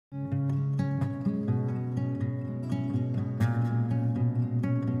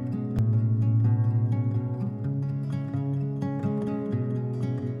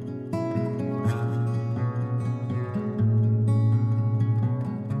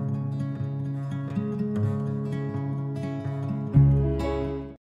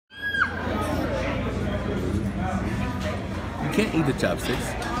can't eat the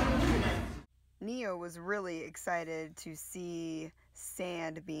chopsticks. Neo was really excited to see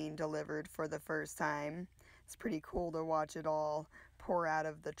sand being delivered for the first time. It's pretty cool to watch it all pour out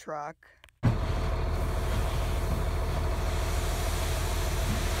of the truck.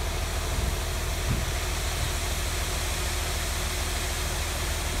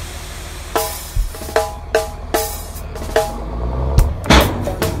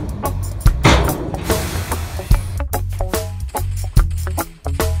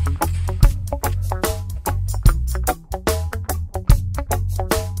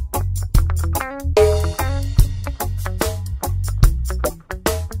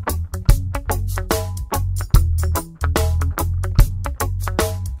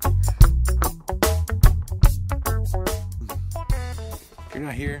 If you're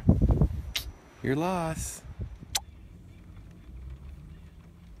not here, you're lost.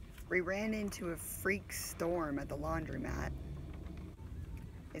 We ran into a freak storm at the laundromat.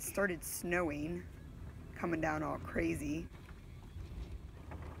 It started snowing, coming down all crazy.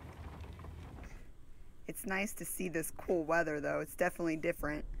 It's nice to see this cool weather though. It's definitely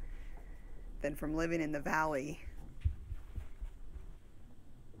different than from living in the valley.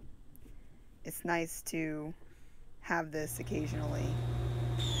 It's nice to have this occasionally.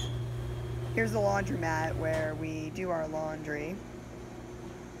 Here's the laundromat where we do our laundry.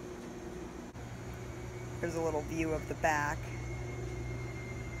 Here's a little view of the back.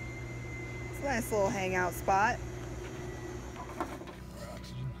 It's a nice little hangout spot.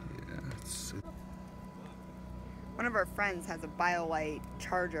 One of our friends has a BioLite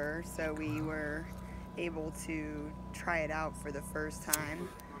charger, so we were able to try it out for the first time.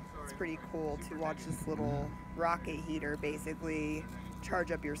 It's pretty cool to watch this little rocket heater basically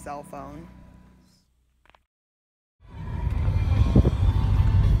charge up your cell phone.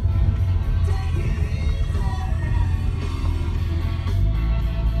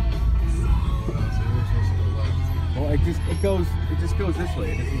 Well, it just goes this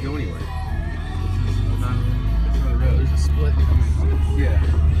way. It doesn't go anywhere. It's not a road. There's a split. Yeah.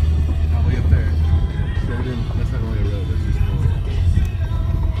 All the way up there. That's not really a road. That's just going.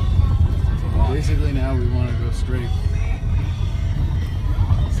 Basically, now we want to go straight.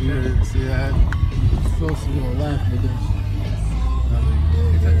 See that? It's supposed to go left, but there's nothing.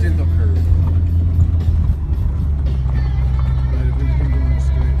 It's a gentle curve. But if we can go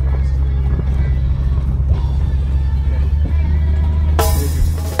straight,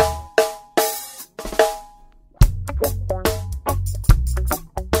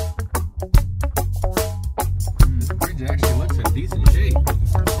 This bridge actually looks in decent shape.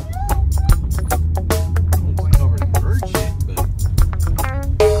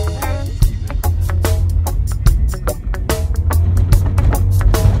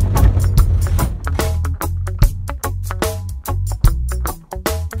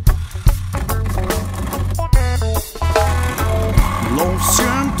 Lo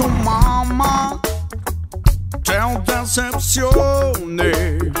siento mamá, te decepcioné.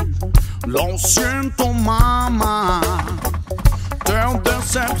 Lo siento mamá, te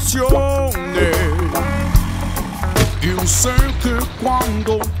decepcioné. Yo sé que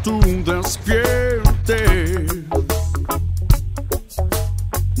cuando tú despiertes,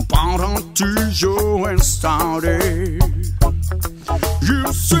 para ti yo estaré.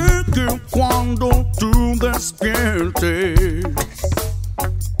 Yo sé que cuando tú despiertes,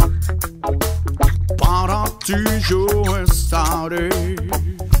 para ti yo estaré.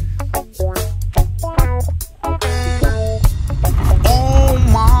 Oh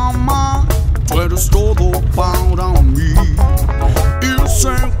mamá, tú eres todo para mí. Y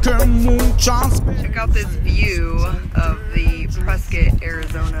sé que muchas veces. Check out this view of the Prescott,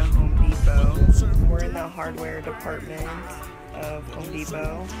 Arizona Home Depot. We're in the hardware department of Home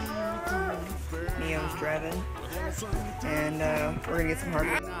Depot. Neo's driving, and we're gonna get some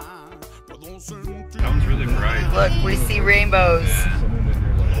hardware. That one's really bright. Look, we see rainbows.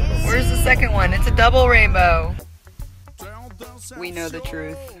 Where's the second one? It's a double rainbow. We know the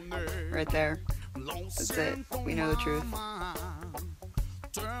truth. Right there. That's it. We know the truth.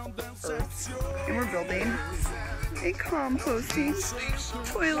 Earth. And we're building a composting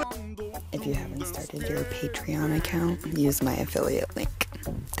toilet. If you haven't started your Patreon account, use my affiliate link.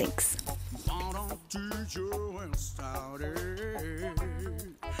 Thanks.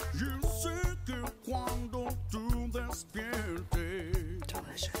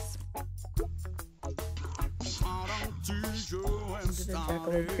 Delicious. Welcome to the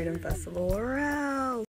Chocolate Freedom Festival. Around.